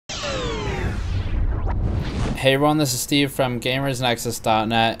Hey everyone, this is Steve from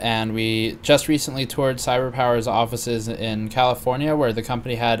GamersNexus.net, and we just recently toured CyberPower's offices in California, where the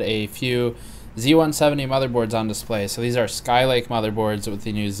company had a few Z170 motherboards on display. So these are Skylake motherboards with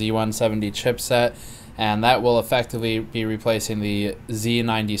the new Z170 chipset, and that will effectively be replacing the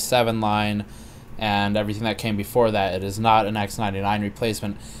Z97 line and everything that came before that. It is not an X99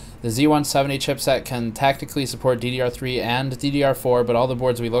 replacement. The Z170 chipset can tactically support DDR3 and DDR4, but all the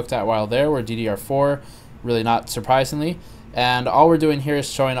boards we looked at while there were DDR4, really not surprisingly. And all we're doing here is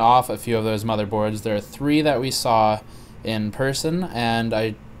showing off a few of those motherboards. There are three that we saw in person, and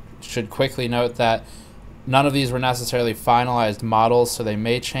I should quickly note that none of these were necessarily finalized models, so they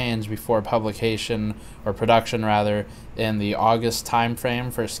may change before publication, or production rather, in the August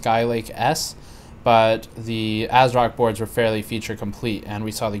timeframe for Skylake S. But the ASRock boards were fairly feature complete, and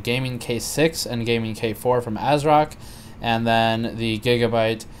we saw the Gaming K6 and Gaming K4 from ASRock, and then the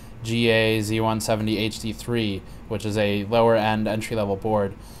Gigabyte Z170 HD3, which is a lower end entry-level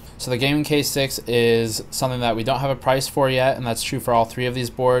board. So the Gaming K6 is something that we don't have a price for yet, and that's true for all three of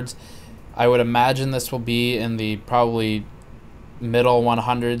these boards. I would imagine this will be in the probably middle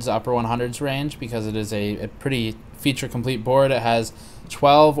 100s, upper 100s range, because it is a pretty feature complete board. It has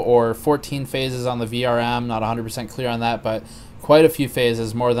 12 or 14 phases on the VRM, not 100% clear on that, but quite a few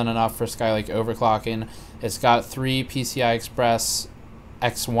phases, more than enough for Skylake overclocking. It's got 3 PCI Express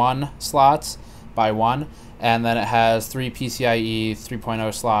X1 slots by 1, and then it has 3 PCIe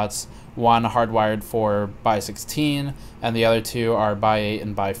 3.0 slots, 1 hardwired for by 16, and the other 2 are by 8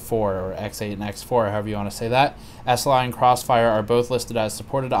 and by 4, or X8 and X4, however you want to say that. SLI and Crossfire are both listed as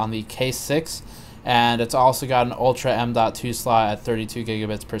supported on the K6, and it's also got an Ultra M.2 slot at 32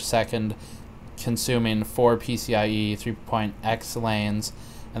 gigabits per second, consuming 4 PCIe 3.x lanes,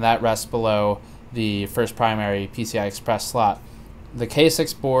 and that rests below the first primary PCI Express slot. The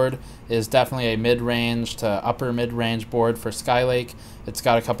K6 board is definitely a mid-range to upper mid-range board for Skylake. It's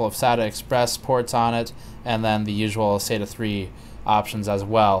got a couple of SATA Express ports on it, and then the usual SATA 3 options as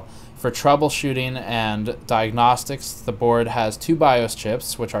well. For troubleshooting and diagnostics, the board has 2 BIOS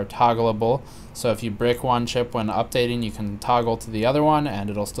chips, which are toggleable. So if you brick one chip when updating, you can toggle to the other one, and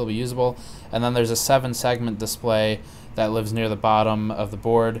it'll still be usable. And then there's a 7-segment display that lives near the bottom of the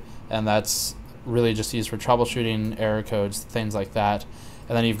board, and that's really just used for troubleshooting, error codes, things like that.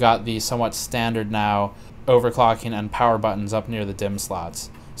 And then you've got the somewhat standard now overclocking and power buttons up near the DIMM slots.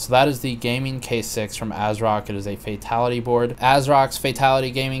 So that is the Gaming K6 from ASRock. It is a Fatality board. ASRock's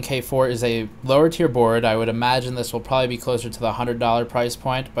Fatality Gaming K4 is a lower tier board. I would imagine this will probably be closer to the $100 price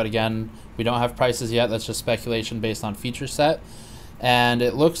point, but again, we don't have prices yet. That's just speculation based on feature set. And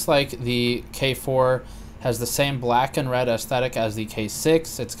it looks like the K4 has the same black and red aesthetic as the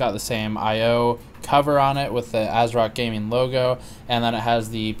K6. It's got the same I/O cover on it with the ASRock Gaming logo, and then it has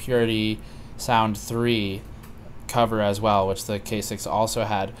the Purity Sound 3 cover as well, which the K6 also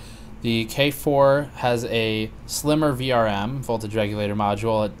had. The K4 has a slimmer VRM, voltage regulator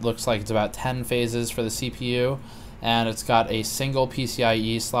module. It looks like it's about 10 phases for the CPU, and it's got a single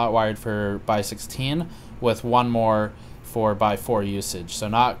PCIe slot wired for by 16 with one more for by 4 usage, so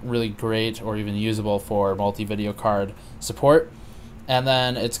not really great or even usable for multi-video card support. And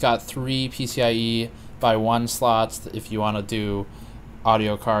then it's got 3 PCIe by 1 slots if you want to do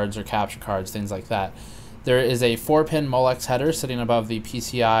audio cards or capture cards, things like that. There is a 4-pin Molex header sitting above the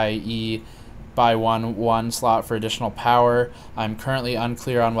PCIe by 1 slot for additional power. I'm currently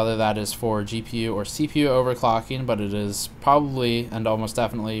unclear on whether that is for GPU or CPU overclocking, but it is probably and almost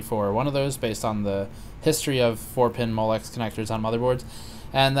definitely for one of those based on the history of 4-pin Molex connectors on motherboards.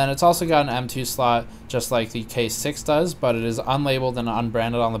 And then it's also got an M2 slot just like the K6 does, but it is unlabeled and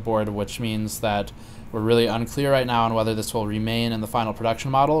unbranded on the board, which means that we're really unclear right now on whether this will remain in the final production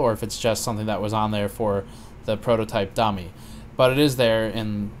model or if it's just something that was on there for the prototype dummy. But it is there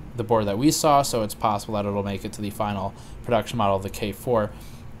in the board that we saw, so it's possible that it'll make it to the final production model of the K4.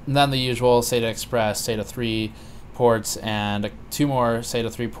 And then the usual SATA Express, SATA 3 ports, and 2 more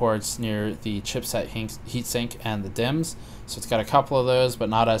SATA 3 ports near the chipset heatsink and the DIMMs. So it's got a couple of those, but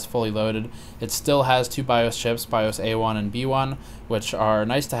not as fully loaded. It still has 2 BIOS chips, BIOS A1 and B1, which are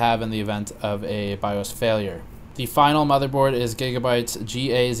nice to have in the event of a BIOS failure. The final motherboard is Gigabyte's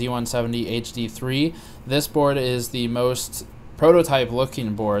Z170 HD3. This board is the most prototype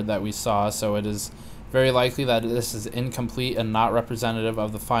looking board that we saw, so it is very likely that this is incomplete and not representative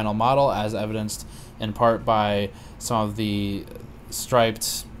of the final model, as evidenced in part by some of the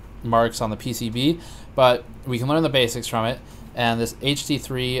striped marks on the PCB, but we can learn the basics from it. And this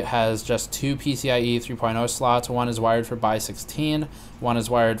HD3 has just 2 PCIe 3.0 slots. One is wired for by 16, one is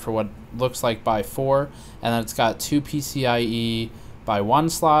wired for what looks like by 4, and then it's got 2 PCIe by 1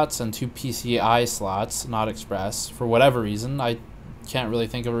 slots and 2 PCI slots, not Express, for whatever reason. I can't really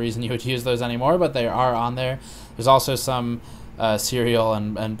think of a reason you would use those anymore, but they are on there. There's also some serial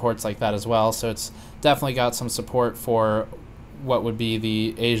and ports like that as well, so it's definitely got some support for what would be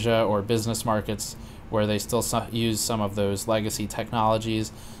the Asia or business markets where they still use some of those legacy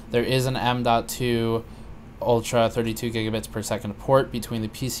technologies. There is an M.2 Ultra 32 gigabits per second port between the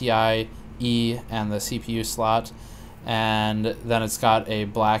PCIe and the CPU slot, and then it's got a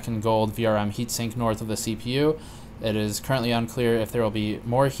black and gold VRM heatsink north of the CPU. It is currently unclear if there will be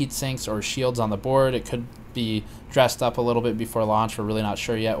more heat sinks or shields on the board. It could be dressed up a little bit before launch. We're really not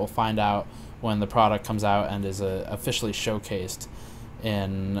sure yet. We'll find out when the product comes out and is officially showcased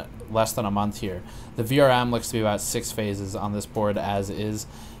in less than a month here. The VRM looks to be about 6 phases on this board as is.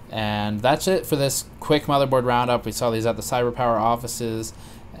 And that's it for this quick motherboard roundup. We saw these at the CyberPower offices,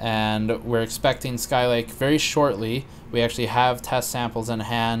 and we're expecting Skylake very shortly. We actually have test samples in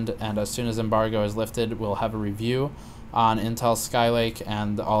hand, and as soon as embargo is lifted, we'll have a review on Intel Skylake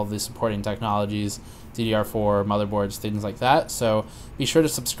and all of the supporting technologies, DDR4 motherboards, things like that. So be sure to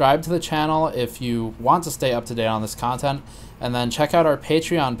subscribe to the channel if you want to stay up to date on this content, and then check out our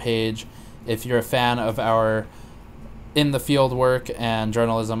Patreon page if you're a fan of our in the field work and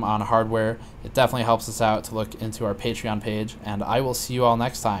journalism on hardware. It definitely helps us out to look into our Patreon page, and I will see you all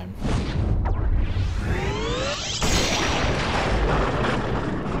next time.